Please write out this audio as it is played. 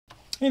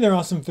Hey there,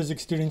 awesome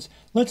physics students.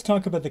 Let's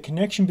talk about the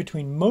connection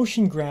between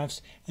motion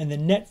graphs and the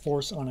net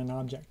force on an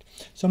object.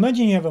 So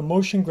imagine you have a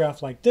motion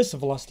graph like this, a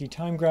velocity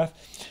time graph,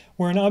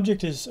 where an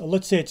object is,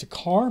 let's say it's a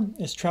car,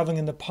 is traveling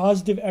in the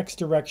positive x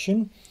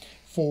direction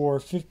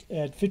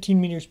at 15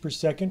 meters per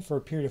second for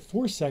a period of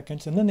 4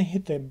 seconds, and then they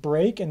hit the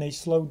brake and they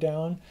slow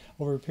down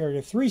over a period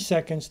of 3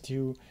 seconds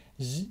to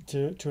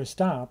a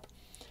stop,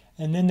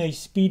 and then they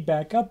speed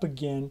back up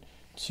again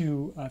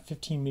to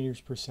 15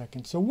 meters per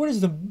second. So what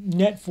is the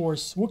net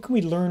force? What can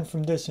we learn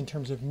from this in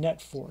terms of net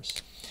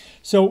force?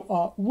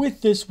 So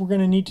with this, we're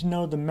going to need to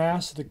know the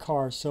mass of the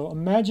car. So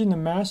imagine the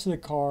mass of the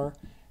car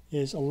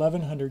is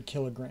 1,100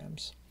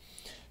 kilograms.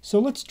 So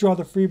let's draw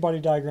the free body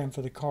diagram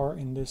for the car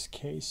in this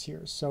case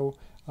here. So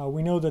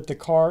we know that the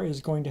car is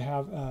going to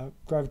have a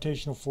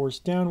gravitational force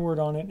downward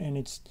on it, and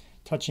it's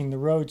touching the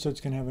road, so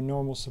it's going to have a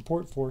normal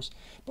support force.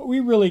 But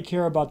we really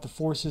care about the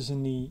forces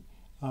in the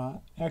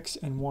x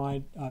and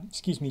y,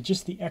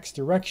 just the x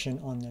direction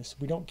on this.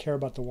 We don't care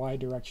about the y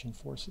direction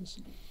forces.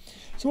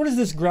 So what does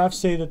this graph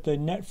say that the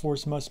net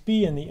force must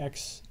be in the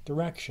x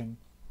direction?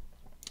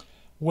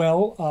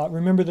 Well,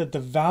 remember that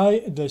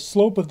the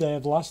slope of the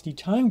velocity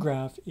time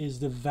graph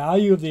is the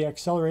value of the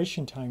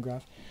acceleration time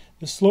graph.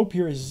 The slope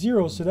here is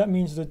 0, so that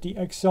means that the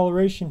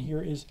acceleration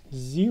here is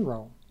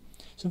 0.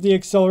 So if the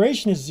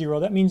acceleration is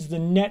 0, that means the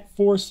net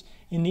force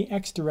in the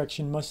x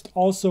direction must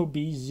also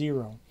be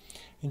 0.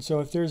 And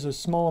so if there's a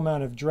small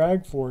amount of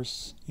drag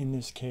force in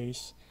this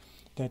case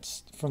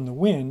that's from the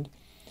wind,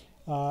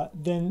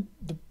 then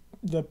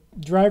the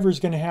driver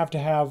is going to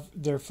have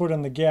their foot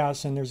on the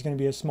gas, and there's going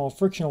to be a small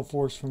frictional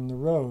force from the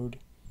road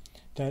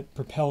that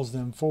propels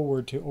them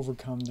forward to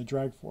overcome the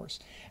drag force.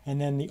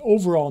 And then the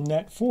overall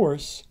net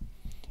force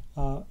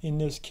in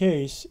this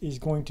case is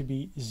going to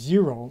be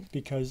 0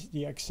 because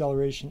the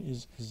acceleration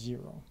is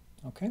 0.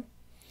 Okay?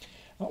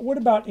 What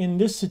about in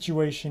this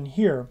situation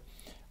here?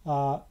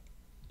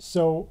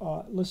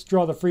 So let's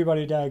draw the free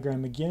body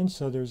diagram again.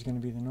 So there's going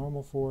to be the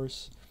normal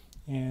force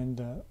and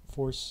the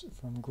force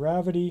from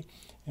gravity,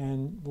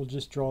 and we'll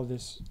just draw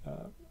this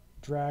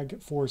drag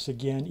force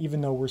again.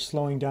 Even though we're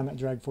slowing down, that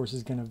drag force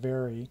is going to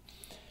vary.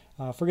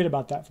 Forget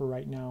about that for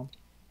right now.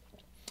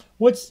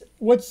 What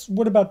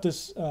about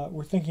this?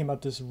 We're thinking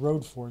about this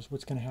road force.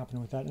 What's going to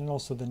happen with that, and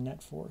also the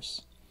net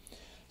force.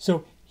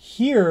 So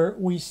here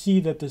we see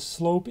that the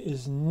slope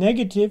is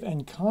negative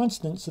and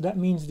constant, so that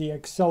means the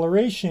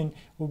acceleration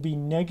will be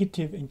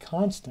negative and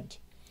constant.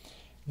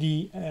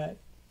 The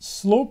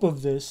slope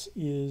of this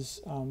is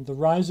the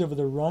rise over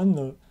the run.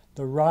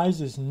 The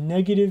rise is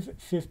negative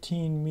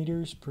 15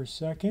 meters per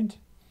second,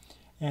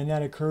 and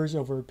that occurs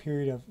over a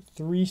period of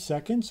 3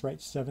 seconds,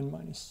 right? 7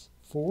 minus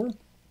 4.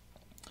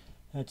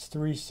 That's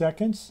 3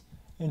 seconds.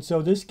 And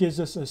so this gives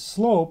us a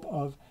slope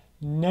of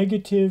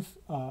negative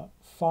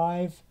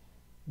 5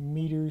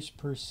 meters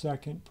per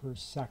second,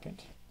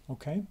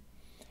 okay?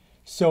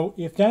 So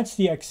if that's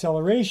the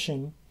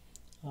acceleration,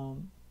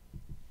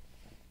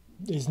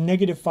 is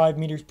negative 5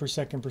 meters per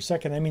second,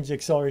 that means the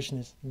acceleration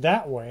is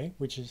that way,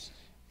 which is,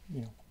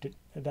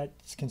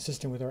 that's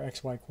consistent with our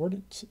xy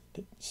coordinate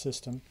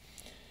system.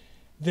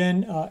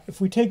 Then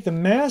if we take the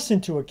mass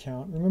into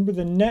account, remember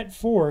the net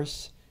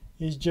force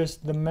is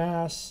just the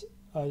mass,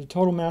 the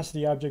total mass of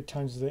the object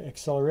times the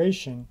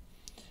acceleration.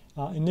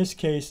 In this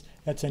case,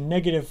 that's a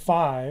negative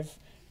 5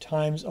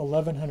 times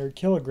 1,100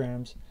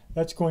 kilograms.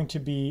 That's going to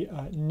be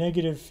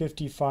negative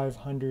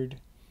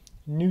 5,500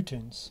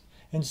 newtons.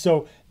 And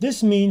so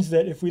this means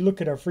that if we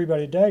look at our free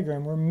body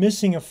diagram, we're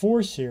missing a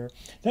force here.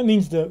 That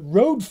means the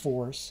road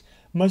force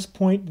must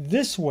point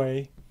this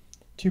way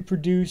to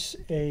produce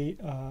a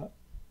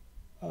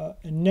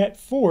net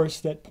force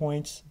that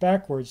points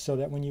backwards, so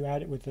that when you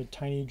add it with a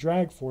tiny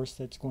drag force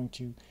that's going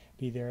to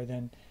be there,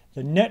 then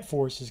the net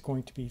force is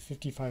going to be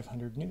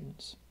 5,500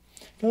 newtons.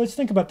 Okay, let's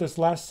think about this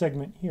last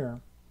segment here.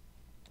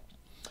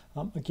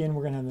 Again,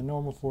 we're going to have the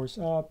normal force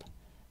up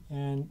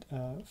and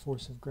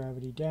force of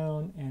gravity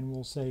down, and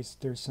we'll say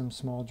there's some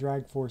small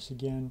drag force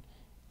again.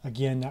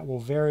 Again, that will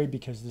vary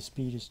because the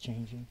speed is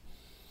changing.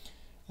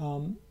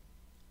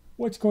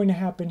 What's going to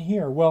happen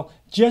here? Well,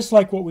 just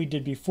like what we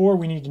did before,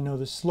 we need to know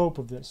the slope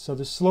of this. So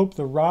the slope,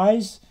 the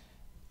rise,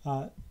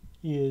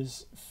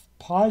 is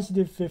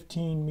positive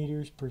 15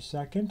 meters per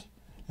second,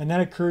 and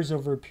that occurs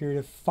over a period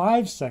of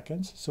 5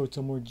 seconds, so it's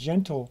a more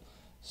gentle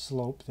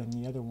slope than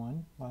the other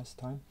one last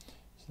time.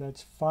 So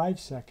that's 5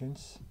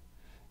 seconds.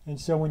 And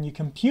so when you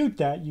compute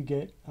that, you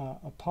get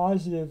a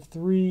positive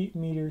 3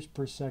 meters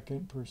per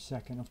second.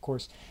 Of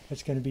course,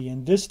 that's going to be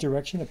in this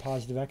direction, the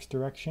positive x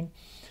direction.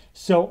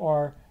 So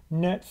our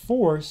net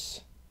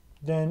force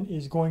then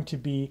is going to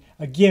be,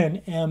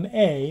 again,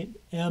 ma.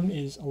 M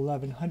is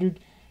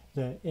 1,100.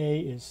 The A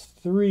is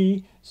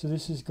 3. So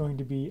this is going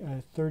to be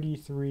a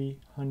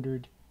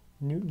 3,300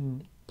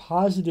 Newton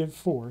positive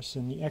force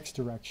in the x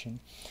direction.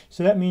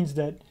 So that means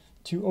that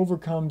to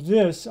overcome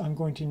this, I'm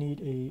going to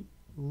need a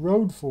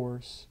road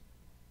force,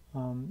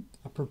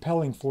 a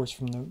propelling force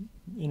from the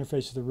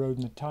interface of the road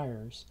and the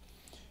tires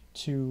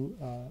to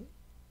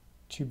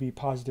to be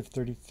positive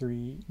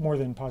 33, more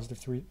than positive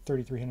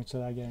 3,300, so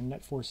that I get a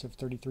net force of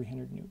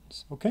 3,300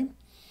 newtons. Okay?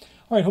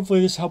 All right,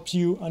 hopefully this helps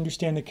you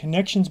understand the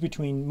connections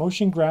between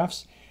motion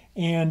graphs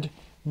and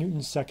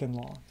Newton's second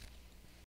law.